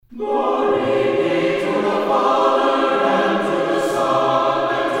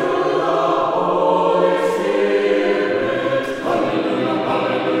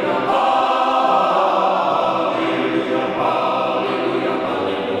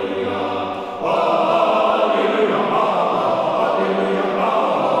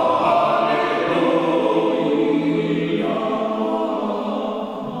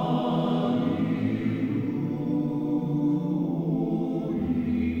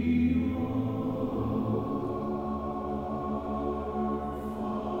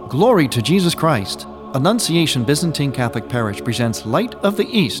Glory to Jesus Christ. Annunciation Byzantine Catholic Parish presents Light of the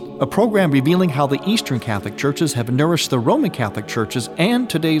East, a program revealing how the Eastern Catholic Churches have nourished the Roman Catholic Churches and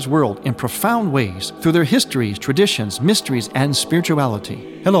today's world in profound ways through their histories, traditions, mysteries, and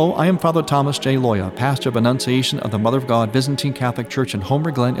spirituality. Hello, I am Father Thomas J. Loya, pastor of Annunciation of the Mother of God Byzantine Catholic Church in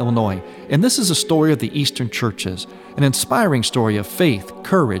Homer Glen, Illinois, and this is a story of the Eastern Churches, an inspiring story of faith,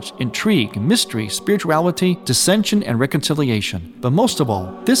 courage, intrigue, mystery, spirituality, dissension, and reconciliation. But most of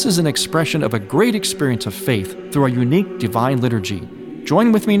all, this is an expression of a great experience of faith through our unique divine liturgy.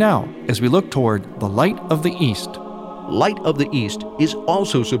 Join with me now as we look toward the Light of the East. Light of the East is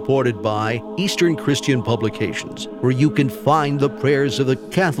also supported by Eastern Christian Publications, where you can find the prayers of the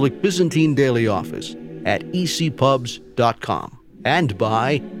Catholic Byzantine Daily Office at ecpubs.com, and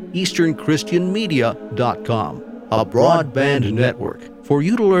by easternchristianmedia.com, a broadband network for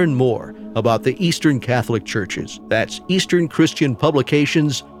you to learn more about the Eastern Catholic Churches. That's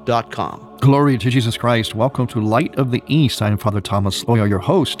easternchristianpublications.com. Glory to Jesus Christ. Welcome to Light of the East. I'm Father Thomas Loya, your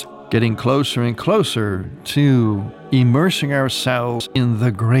host, getting closer and closer to immersing ourselves in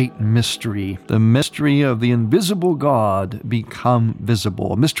the great mystery, the mystery of the invisible God become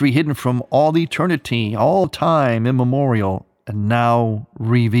visible, a mystery hidden from all eternity, all time immemorial, and now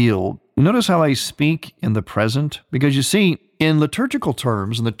revealed. Notice how I speak in the present? Because you see, in liturgical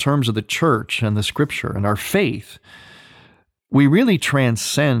terms, in the terms of the church and the scripture and our faith, we really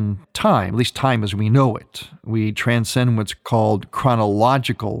transcend time, at least time as we know it. We transcend what's called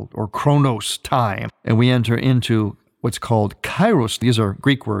chronological or chronos time, and we enter into what's called kairos. These are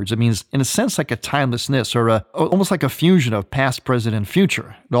Greek words. It means, in a sense, like a timelessness or almost like a fusion of past, present, and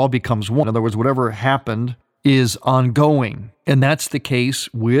future. It all becomes one. In other words, whatever happened is ongoing. And that's the case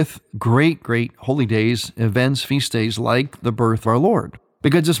with great, great holy days, events, feast days like the birth of our Lord.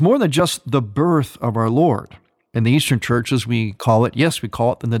 Because it's more than just the birth of our Lord. In the Eastern churches, we call it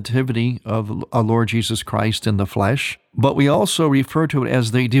the nativity of our Lord Jesus Christ in the flesh. But we also refer to it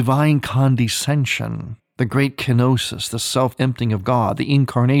as the divine condescension, the great kenosis, the self-emptying of God, the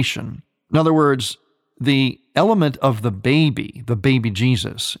incarnation. In other words, the element of the baby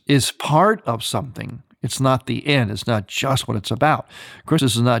Jesus, is part of something. It's not the end. It's not just what it's about.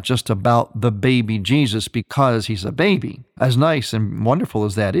 Christmas is not just about the baby Jesus because he's a baby. As nice and wonderful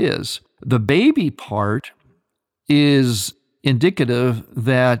as that is, the baby part is indicative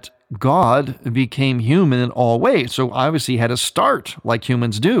that God became human in all ways. So obviously he had a start like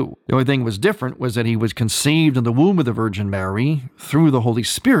humans do. The only thing that was different was that he was conceived in the womb of the Virgin Mary through the Holy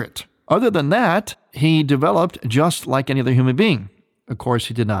Spirit. Other than that, he developed just like any other human being. Of course,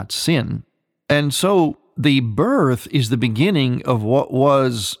 he did not sin. And so the birth is the beginning of what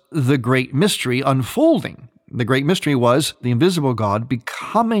was the great mystery unfolding. The great mystery was the invisible God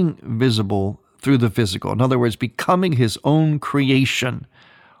becoming visible through the physical. In other words, becoming his own creation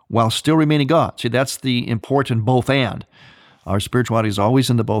while still remaining God. See, that's the important both and. Our spirituality is always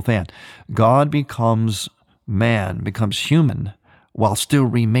in the both and. God becomes man, becomes human while still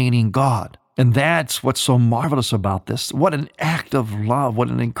remaining God. And that's what's so marvelous about this. What an act of love, what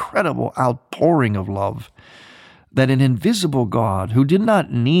an incredible outpouring of love, that an invisible God who did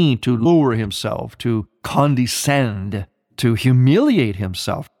not need to lower himself, to condescend, to humiliate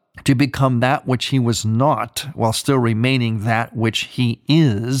himself, to become that which he was not while still remaining that which he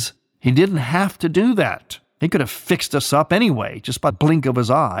is. He didn't have to do that. He could have fixed us up anyway, just by a blink of his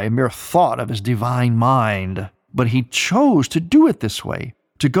eye, a mere thought of his divine mind. But he chose to do it this way,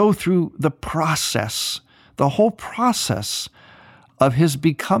 to go through the process, the whole process of his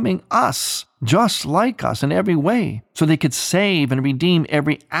becoming us, just like us in every way, so they could save and redeem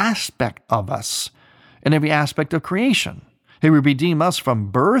every aspect of us and every aspect of creation. He would redeem us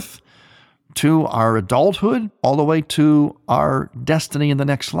from birth to our adulthood, all the way to our destiny in the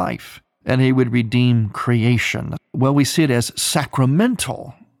next life. And he would redeem creation. Well, we see it as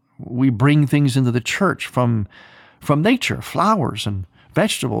sacramental. We bring things into the church from nature, flowers and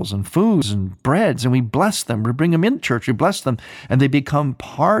vegetables and foods and breads, and we bless them. We bring them in church, we bless them, and they become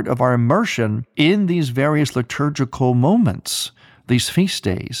part of our immersion in these various liturgical moments, these feast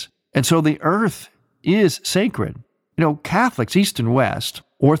days. And so the earth is sacred. You know, Catholics, East and West,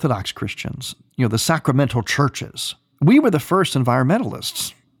 Orthodox Christians, the sacramental churches. We were the first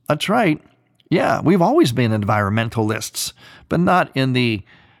environmentalists. That's right. Yeah, we've always been environmentalists, but not in the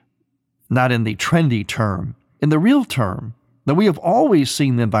trendy term, in the real term, that we have always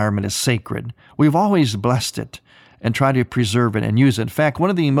seen the environment as sacred. We've always blessed it and tried to preserve it and use it. In fact, one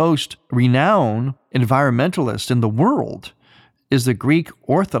of the most renowned environmentalists in the world is the Greek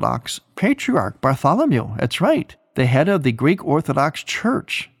Orthodox Patriarch Bartholomew. That's right, the head of the Greek Orthodox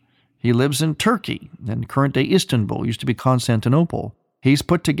Church. He lives in Turkey, in current-day Istanbul, used to be Constantinople. He's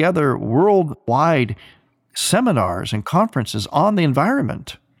put together worldwide seminars and conferences on the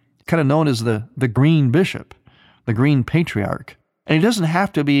environment, kind of known as the Green Bishop, the Green Patriarch. And he doesn't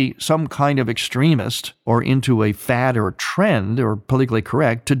have to be some kind of extremist or into a fad or trend or politically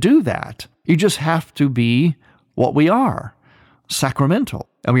correct to do that. You just have to be what we are, sacramental.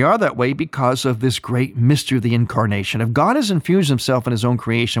 And we are that way because of this great mystery of the incarnation. If God has infused himself in his own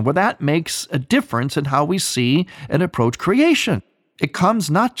creation, well, that makes a difference in how we see and approach creation. It comes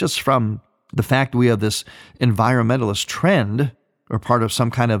not just from the fact we have this environmentalist trend or part of some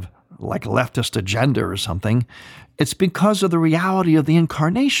kind of like leftist agenda or something. It's because of the reality of the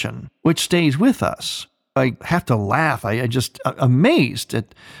incarnation, which stays with us. I have to laugh. I just amazed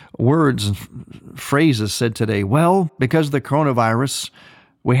at words and phrases said today. Well, because of the coronavirus,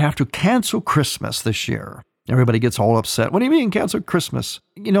 we have to cancel Christmas this year. Everybody gets all upset. What do you mean cancel Christmas?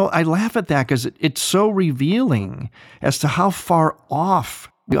 I laugh at that because it's so revealing as to how far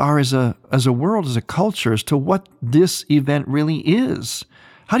off we are as a world, as a culture, as to what this event really is.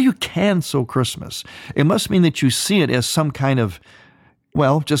 How do you cancel Christmas? It must mean that you see it as some kind of,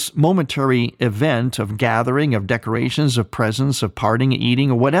 just momentary event of gathering, of decorations, of presents, of partying, eating,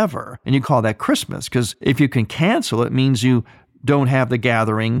 or whatever. And you call that Christmas, because if you can cancel it, it means you don't have the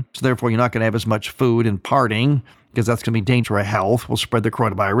gathering, so therefore you're not going to have as much food and partying, because that's going to be dangerous to health, will spread the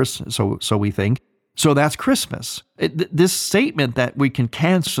coronavirus, so we think. So that's Christmas. This statement that we can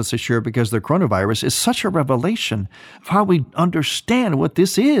cancel this year because of the coronavirus is such a revelation of how we understand what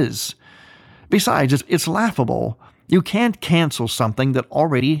this is. Besides, it's laughable. You can't cancel something that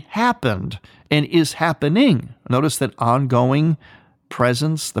already happened and is happening. Notice that ongoing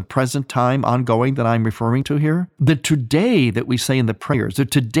presence, the present time ongoing that I'm referring to here. The today that we say in the prayers, the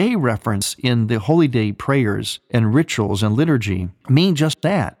today reference in the Holy Day prayers and rituals and liturgy mean just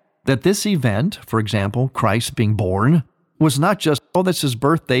that. That this event, for example, Christ being born, was not just, that's his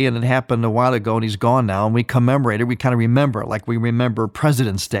birthday and it happened a while ago and he's gone now and we commemorate it, we kind of remember, like we remember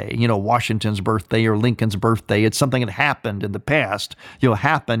President's Day, Washington's birthday or Lincoln's birthday. It's something that happened in the past.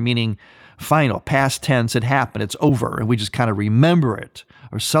 Happened meaning final, past tense, it happened, it's over, and we just kind of remember it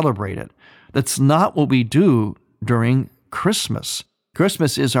or celebrate it. That's not what we do during Christmas.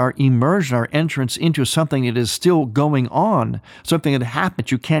 Christmas is our immersion, our entrance into something that is still going on, something that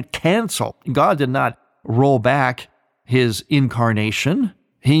happened you can't cancel. God did not roll back his incarnation.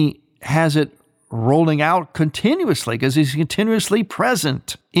 He has it rolling out continuously because he's continuously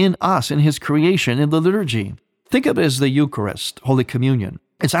present in us, in his creation, in the liturgy. Think of it as the Eucharist, Holy Communion.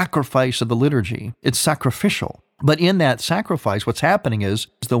 It's sacrifice of the liturgy. It's sacrificial. But in that sacrifice, what's happening is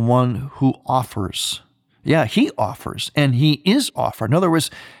the one who offers. Yeah, he offers, and he is offered. In other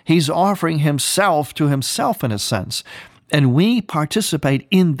words, he's offering himself to himself in a sense, and we participate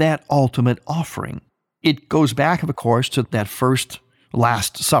in that ultimate offering. It goes back, of course, to that first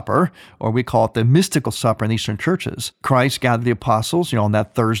Last Supper, or we call it the mystical supper in Eastern churches. Christ gathered the apostles, on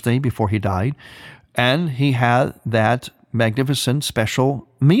that Thursday before he died, and he had that magnificent special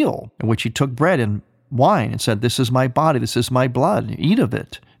meal in which he took bread and wine and said, "This is my body, this is my blood, eat of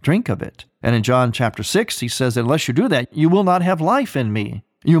it, drink of it." And in John chapter 6, he says that unless you do that, you will not have life in me.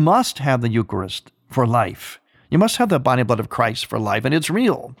 You must have the Eucharist for life. You must have the body and blood of Christ for life, and it's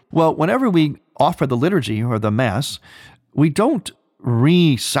real. Well, whenever we offer the liturgy or the Mass, we don't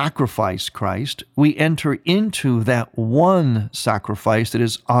re-sacrifice Christ. We enter into that one sacrifice that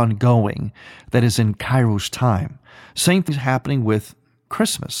is ongoing, that is in Kairos time. Same thing's happening with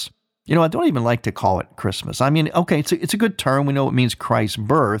Christmas. I don't even like to call it Christmas. I mean, okay, it's a good term. We know it means Christ's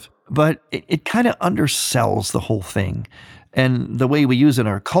birth, but it kind of undersells the whole thing. And the way we use it in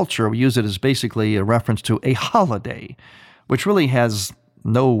our culture, we use it as basically a reference to a holiday, which really has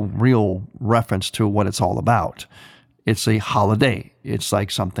no real reference to what it's all about. It's a holiday. It's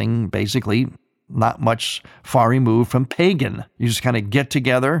like something basically not much far removed from pagan. You just kind of get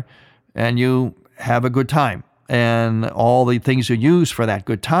together and you have a good time. And all the things you use for that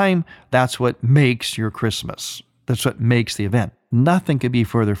good time, that's what makes your Christmas. That's what makes the event. Nothing could be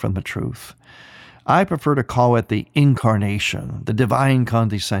further from the truth. I prefer to call it the incarnation, the divine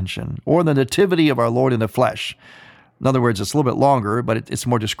condescension, or the nativity of our Lord in the flesh. In other words, it's a little bit longer, but it's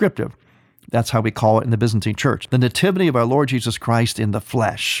more descriptive. That's how we call it in the Byzantine Church. The nativity of our Lord Jesus Christ in the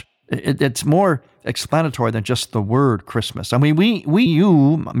flesh. It's more explanatory than just the word Christmas. I mean,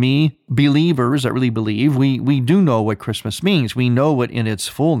 me, believers that really believe, we do know what Christmas means. We know it in its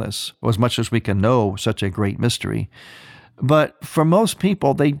fullness, or as much as we can know such a great mystery. But for most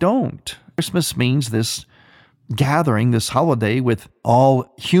people, they don't. Christmas means this gathering, this holiday with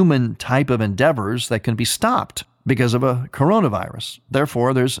all human type of endeavors that can be stopped because of a coronavirus.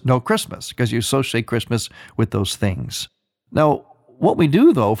 Therefore, there's no Christmas because you associate Christmas with those things. Now, what we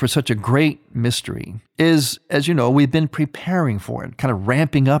do, though, for such a great mystery is, as you know, we've been preparing for it, kind of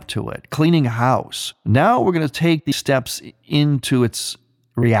ramping up to it, cleaning a house. Now we're going to take these steps into its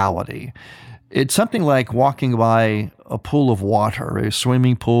reality. It's something like walking by a pool of water, a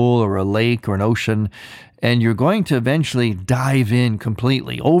swimming pool or a lake or an ocean, and you're going to eventually dive in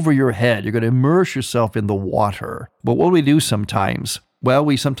completely over your head. You're going to immerse yourself in the water. But what do we do sometimes? Well,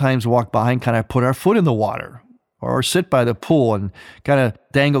 we sometimes walk by and kind of put our foot in the water or sit by the pool and kind of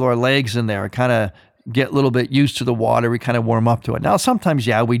dangle our legs in there, kind of get a little bit used to the water. We kind of warm up to it. Now, sometimes,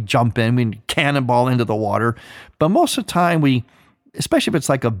 we jump in, we cannonball into the water. But most of the time, especially if it's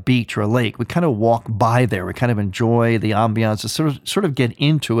like a beach or a lake, we kind of walk by there. We kind of enjoy the ambiance, sort of get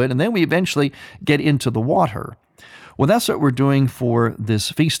into it, and then we eventually get into the water. Well, that's what we're doing for this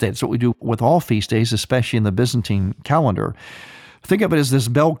feast day. That's what we do with all feast days, especially in the Byzantine calendar. Think of it as this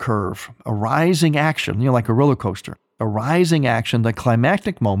bell curve, a rising action, like a roller coaster. A rising action, the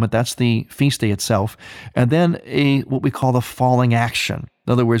climactic moment, that's the feast day itself, and then what we call the falling action.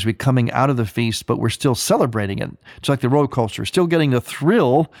 In other words, we're coming out of the feast, but we're still celebrating it. It's like the roller coaster, still getting the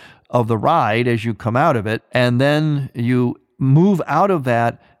thrill of the ride as you come out of it, and then you move out of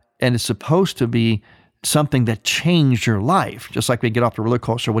that, and it's supposed to be something that changed your life. Just like we get off the roller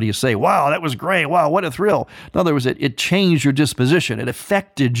coaster, what do you say? Wow, that was great. Wow, what a thrill. In other words, it changed your disposition. It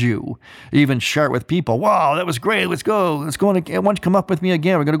affected you. You even share it with people. Wow, that was great. Let's go. Let's go on again. Why don't you come up with me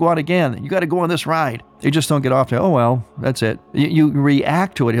again? We're going to go out again. You got to go on this ride. You just don't get off there. Oh, well, that's it. You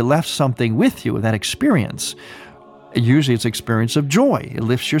react to it. It left something with you, that experience. Usually it's an experience of joy. It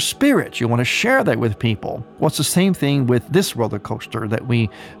lifts your spirits. You want to share that with people. Well, it's the same thing with this roller coaster that we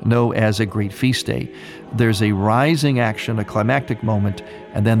know as a great feast day. There's a rising action, a climactic moment,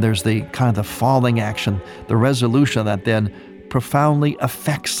 and then there's the kind of the falling action, the resolution that then profoundly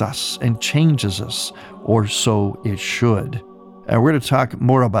affects us and changes us, or so it should. And we're going to talk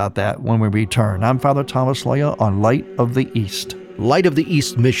more about that when we return. I'm Father Thomas Loya on Light of the East. Light of the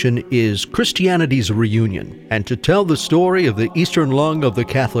East mission is Christianity's reunion, and to tell the story of the Eastern lung of the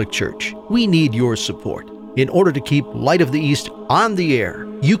Catholic Church, we need your support. In order to keep Light of the East on the air,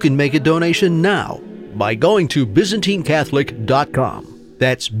 you can make a donation now by going to ByzantineCatholic.com.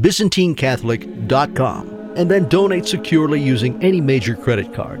 That's ByzantineCatholic.com, and then donate securely using any major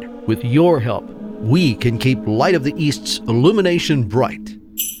credit card. With your help, we can keep Light of the East's illumination bright.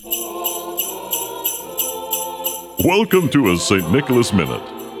 Welcome to a St. Nicholas Minute.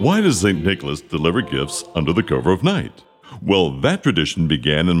 Why does St. Nicholas deliver gifts under the cover of night? Well, that tradition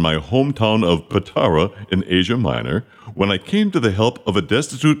began in my hometown of Patara in Asia Minor when I came to the help of a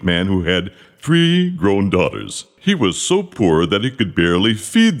destitute man who had 3 grown daughters. He was so poor that he could barely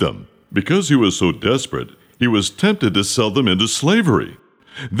feed them. Because he was so desperate, he was tempted to sell them into slavery.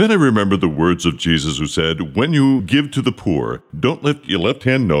 Then I remembered the words of Jesus who said, "When you give to the poor, don't let your left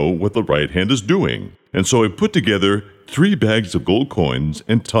hand know what the right hand is doing." And so I put together 3 bags of gold coins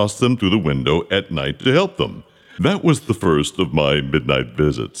and tossed them through the window at night to help them. That was the first of my midnight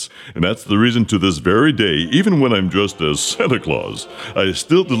visits. And that's the reason to this very day, even when I'm dressed as Santa Claus, I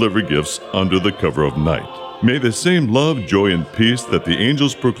still deliver gifts under the cover of night. May the same love, joy, and peace that the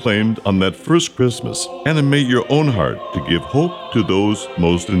angels proclaimed on that first Christmas animate your own heart to give hope to those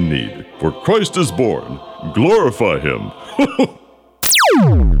most in need. For Christ is born. Glorify Him.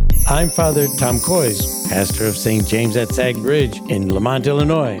 I'm Father Tom Coys, pastor of St. James at Sag Bridge in Lamont,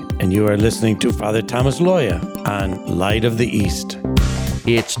 Illinois, and you are listening to Father Thomas Loya on Light of the East.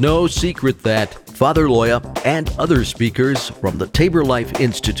 It's no secret that Father Loya and other speakers from the Tabor Life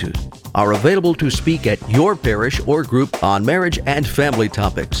Institute are available to speak at your parish or group on marriage and family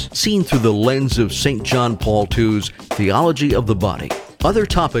topics, seen through the lens of St. John Paul II's Theology of the Body. Other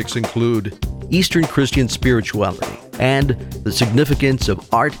topics include Eastern Christian spirituality and the significance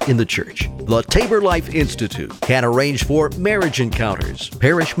of art in the church. The Tabor Life Institute can arrange for marriage encounters,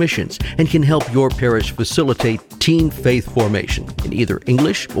 parish missions, and can help your parish facilitate teen faith formation in either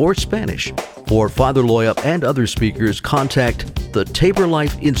English or Spanish. For Father Loya and other speakers, contact the Tabor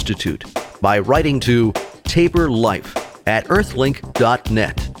Life Institute by writing to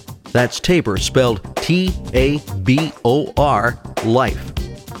taborlife@earthlink.net. That's Tabor, spelled Tabor, life,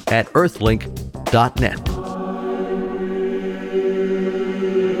 at earthlink.net.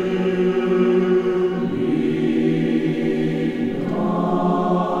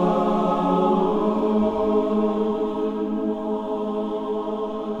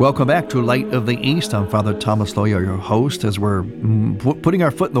 Welcome back to Light of the East. I'm Father Thomas Loya, your host, as we're putting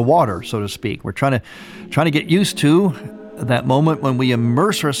our foot in the water, so to speak. We're trying to get used to that moment when we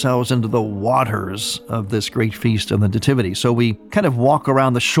immerse ourselves into the waters of this great feast of the Nativity. So we kind of walk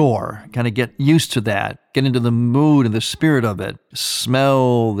around the shore, kind of get used to that, get into the mood and the spirit of it,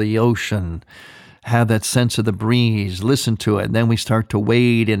 smell the ocean, have that sense of the breeze, listen to it, and then we start to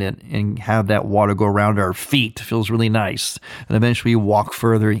wade in it and have that water go around our feet. It feels really nice. And eventually we walk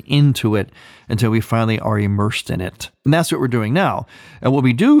further into it until we finally are immersed in it. And that's what we're doing now. And what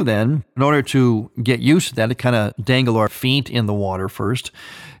we do then, in order to get used to that, to kind of dangle our feet in the water first,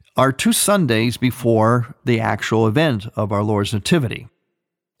 are 2 Sundays before the actual event of our Lord's Nativity.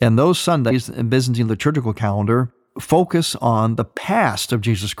 And those Sundays in Byzantine liturgical calendar focus on the past of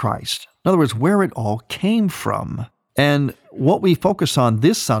Jesus Christ. In other words, where it all came from. And what we focus on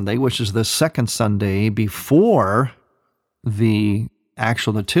this Sunday, which is the second Sunday before the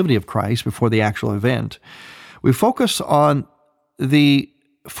actual Nativity of Christ, before the actual event, we focus on the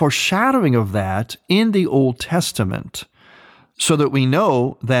foreshadowing of that in the Old Testament, so that we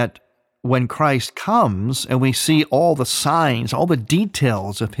know that when Christ comes and we see all the signs, all the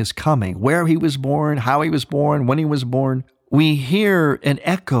details of his coming, where he was born, how he was born, when he was born, we hear an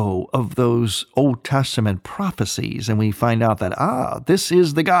echo of those Old Testament prophecies, and we find out that, this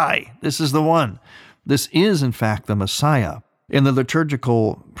is the guy. This is the one. This is, in fact, the Messiah. In the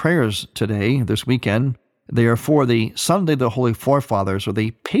liturgical prayers today, this weekend, they are for the Sunday of the Holy Forefathers, or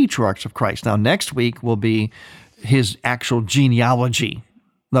the patriarchs of Christ. Now, next week will be his actual genealogy.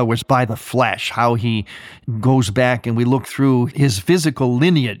 In other words, by the flesh, how he goes back and we look through his physical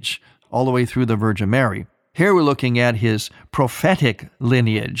lineage all the way through the Virgin Mary. Here we're looking at his prophetic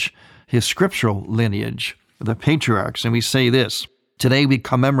lineage, his scriptural lineage, the patriarchs. And we say this: today we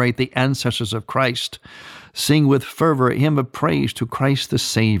commemorate the ancestors of Christ. Sing with fervor a hymn of praise to Christ the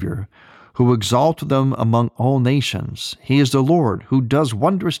Savior, who exalted them among all nations. He is the Lord who does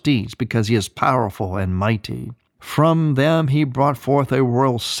wondrous deeds because he is powerful and mighty. From them he brought forth a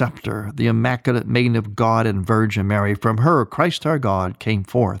royal scepter, the Immaculate Maiden of God and Virgin Mary. From her, Christ our God came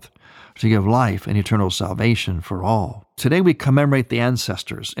forth to give life and eternal salvation for all. Today we commemorate the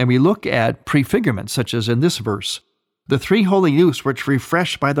ancestors, and we look at prefigurements, such as in this verse. The 3 holy youths were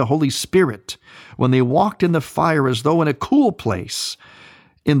refreshed by the Holy Spirit when they walked in the fire as though in a cool place.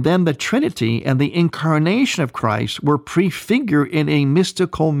 And then the Trinity and the incarnation of Christ were prefigured in a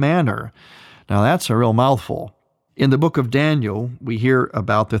mystical manner. Now that's a real mouthful. In the book of Daniel, we hear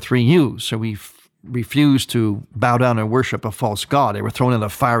about the 3 youths. So we refused to bow down and worship a false god. They were thrown in a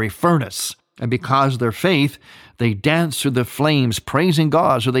fiery furnace. And because of their faith, they danced through the flames, praising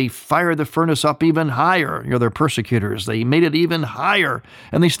God. So they fired the furnace up even higher. Their persecutors. They made it even higher,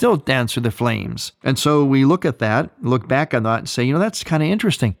 and they still danced through the flames. And so we look at that, look back on that, and say, that's kind of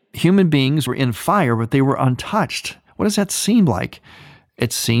interesting. Human beings were in fire, but they were untouched. What does that seem like?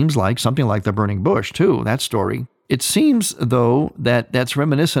 It seems like something like the burning bush, too, that story. It seems, though, that that's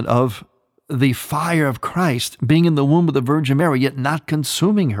reminiscent of the fire of Christ being in the womb of the Virgin Mary, yet not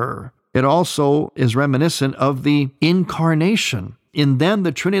consuming her. It also is reminiscent of the incarnation. In them,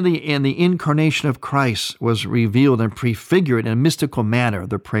 the Trinity and the incarnation of Christ was revealed and prefigured in a mystical manner,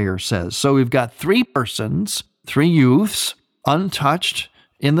 the prayer says. So we've got 3 persons, 3 youths, untouched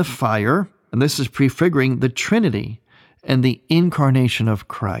in the fire, and this is prefiguring the Trinity and the incarnation of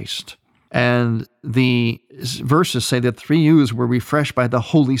Christ. And the verses say that 3 youths were refreshed by the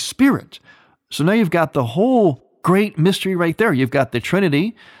Holy Spirit. So now you've got the whole great mystery right there. You've got the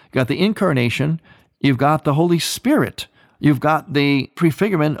Trinity, you've got the incarnation, you've got the Holy Spirit, you've got the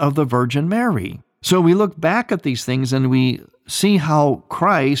prefigurement of the Virgin Mary. So we look back at these things and we see how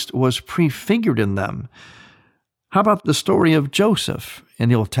Christ was prefigured in them. How about the story of Joseph in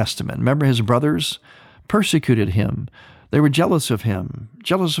the Old Testament? Remember, his brothers persecuted him. They were jealous of him,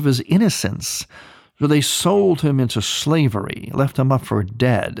 jealous of his innocence. So they sold him into slavery, left him up for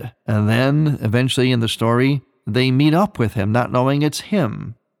dead. And then, eventually in the story, they meet up with him, not knowing it's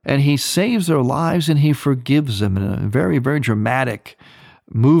him. And he saves their lives and he forgives them in a very, very dramatic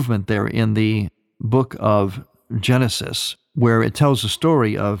movement there in the book of Genesis. where it tells the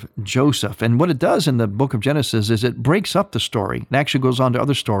story of Joseph. And what it does in the book of Genesis is it breaks up the story. It actually goes on to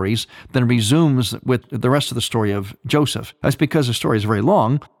other stories, then resumes with the rest of the story of Joseph. That's because the story is very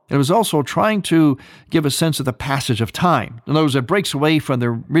long. It was also trying to give a sense of the passage of time. In other words, it breaks away from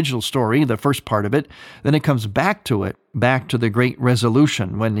the original story, the first part of it, then it comes back to it, back to the great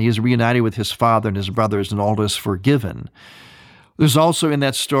resolution when he is reunited with his father and his brothers and all is forgiven. There's also in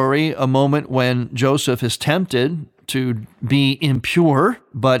that story a moment when Joseph is tempted to be impure,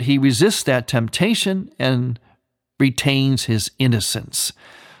 but he resists that temptation and retains his innocence.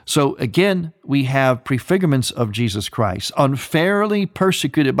 So again, we have prefigurements of Jesus Christ, unfairly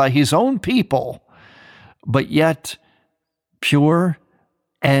persecuted by his own people, but yet pure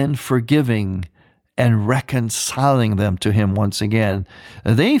and forgiving and reconciling them to him once again.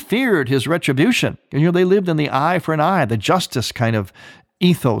 They feared his retribution. They lived in the eye for an eye, the justice kind of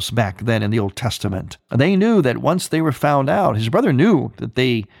ethos back then in the Old Testament. They knew that once they were found out, his brother knew that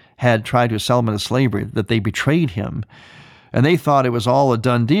they had tried to sell him into slavery, that they betrayed him. And they thought it was all a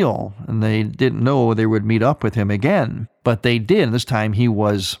done deal, and they didn't know they would meet up with him again. But they did. And this time he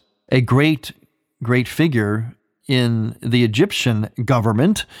was a great, great figure in the Egyptian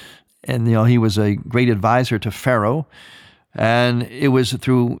government. And, he was a great advisor to Pharaoh. And it was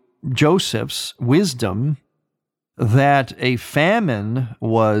through Joseph's wisdom that a famine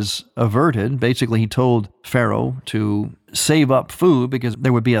was averted. Basically, he told Pharaoh to save up food because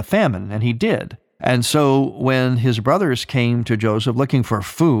there would be a famine, and he did. And so when his brothers came to Joseph looking for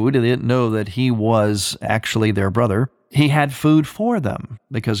food, they didn't know that he was actually their brother. He had food for them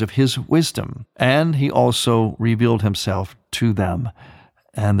because of his wisdom. And he also revealed himself to them.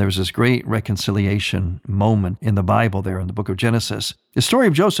 And there's this great reconciliation moment in the Bible there in the book of Genesis. The story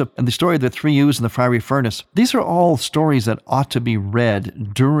of Joseph and the story of the three youths in the fiery furnace, these are all stories that ought to be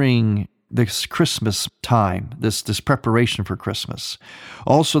read during this Christmas time, this preparation for Christmas.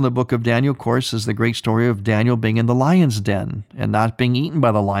 Also in the book of Daniel, of course, is the great story of Daniel being in the lion's den and not being eaten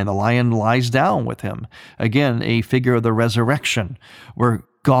by the lion. The lion lies down with him. Again, a figure of the resurrection, where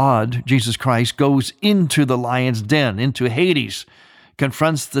God, Jesus Christ, goes into the lion's den, into Hades,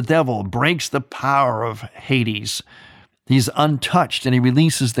 confronts the devil, breaks the power of Hades. He's untouched, and he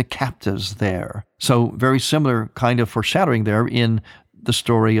releases the captives there. So very similar kind of foreshadowing there in the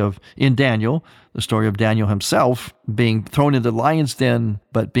story in Daniel, the story of Daniel himself being thrown into the lion's den,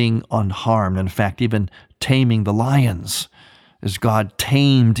 but being unharmed. In fact, even taming the lions, as God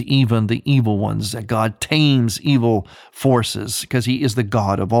tamed even the evil ones, that God tames evil forces because he is the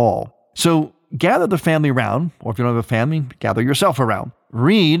God of all. So gather the family around, or if you don't have a family, gather yourself around.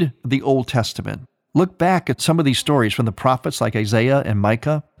 Read the Old Testament. Look back at some of these stories from the prophets like Isaiah and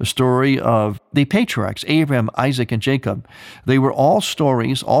Micah, the story of the patriarchs, Abraham, Isaac, and Jacob. They were all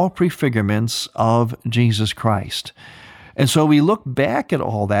stories, all prefigurements of Jesus Christ. And so we look back at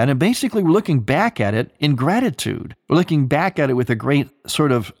all that, and basically we're looking back at it in gratitude. We're looking back at it with a great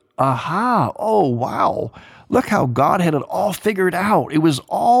sort of, aha, oh, wow, look how God had it all figured out. It was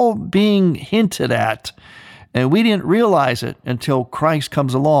all being hinted at. And we didn't realize it until Christ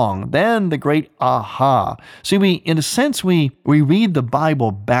comes along. Then the great aha. See, in a sense, we read the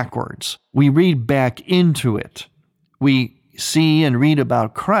Bible backwards. We read back into it. We see and read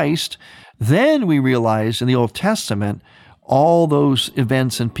about Christ. Then we realize in the Old Testament all those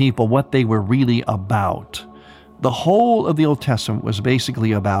events and people, what they were really about. The whole of the Old Testament was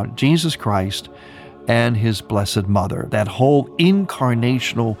basically about Jesus Christ and his blessed mother, that whole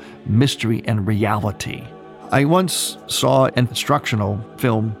incarnational mystery and reality. I once saw an instructional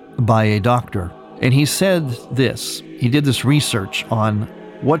film by a doctor, and he said this. He did this research on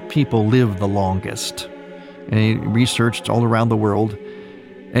what people live the longest. And he researched all around the world,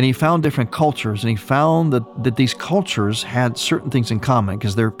 and he found different cultures, and he found that these cultures had certain things in common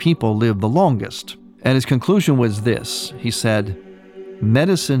because their people lived the longest. And his conclusion was this. He said,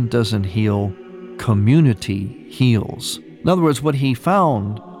 medicine doesn't heal, community heals. In other words, what he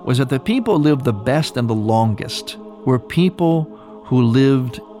found was that the people who lived the best and the longest were people who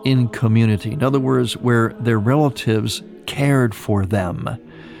lived in community. In other words, where their relatives cared for them.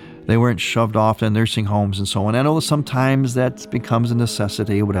 They weren't shoved off to nursing homes and so on. I know sometimes that becomes a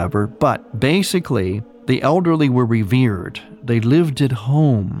necessity or whatever, but basically, the elderly were revered. They lived at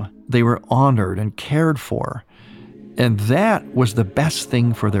home. They were honored and cared for. And that was the best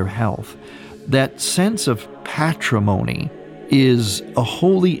thing for their health. That sense of patrimony is a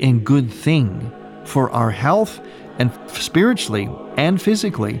holy and good thing for our health and spiritually and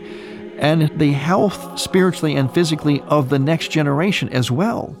physically, and the health spiritually and physically of the next generation as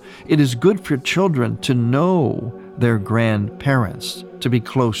well. It is good for children to know their grandparents, to be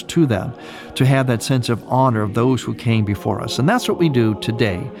close to them, to have that sense of honor of those who came before us. And that's what we do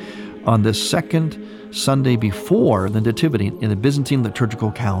today on this second Sunday before the Nativity in the Byzantine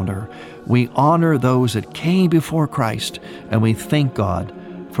liturgical calendar. We honor those that came before Christ, and we thank God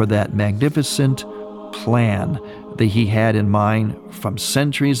for that magnificent plan that He had in mind from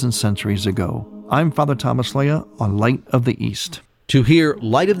centuries and centuries ago. I'm Father Thomas Loya on Light of the East. To hear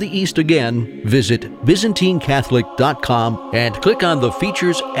Light of the East again, visit ByzantineCatholic.com and click on the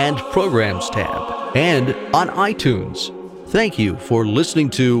Features and Programs tab, and on iTunes. Thank you for listening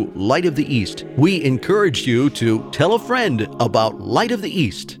to Light of the East. We encourage you to tell a friend about Light of the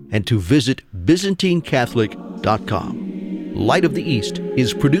East and to visit ByzantineCatholic.com. Light of the East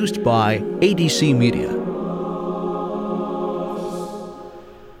is produced by ADC Media.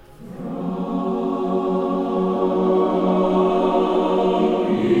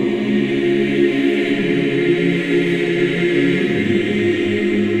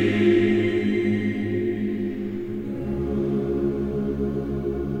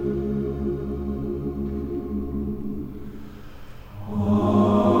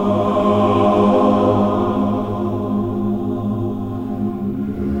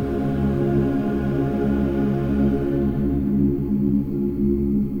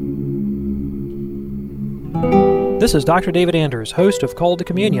 This is Dr. David Anders, host of Called to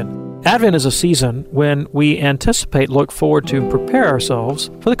Communion. Advent is a season when we anticipate, look forward to, and prepare ourselves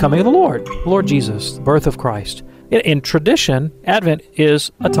for the coming of the Lord Jesus, the birth of Christ. In tradition, Advent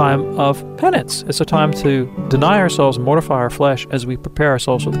is a time of penance. It's a time to deny ourselves and mortify our flesh as we prepare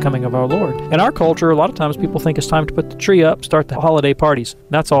ourselves for the coming of our Lord. In our culture, a lot of times people think it's time to put the tree up, start the holiday parties.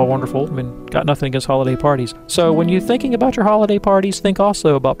 That's all wonderful. I mean, got nothing against holiday parties. So when you're thinking about your holiday parties, think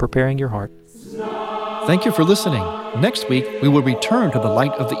also about preparing your heart. Thank you for listening. Next week, we will return to the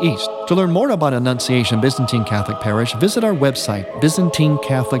Light of the East. To learn more about Annunciation Byzantine Catholic Parish, visit our website,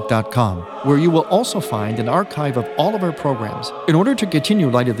 ByzantineCatholic.com, where you will also find an archive of all of our programs. In order to continue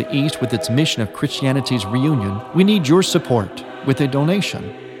Light of the East with its mission of Christianity's reunion, we need your support with a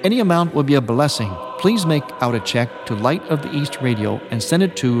donation. Any amount will be a blessing. Please make out a check to Light of the East Radio and send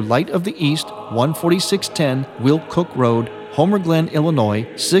it to Light of the East, 14610 Will Cook Road, Homer Glen, Illinois,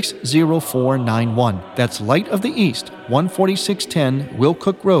 60491. That's Light of the East, 14610 Will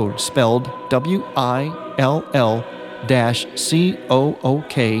Cook Road, spelled WILL-COOK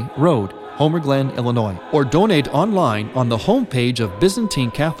Road, Homer Glen, Illinois. Or donate online on the homepage of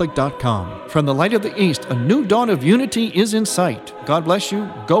ByzantineCatholic.com. From the Light of the East, a new dawn of unity is in sight. God bless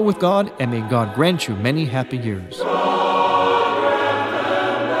you, go with God, and may God grant you many happy years.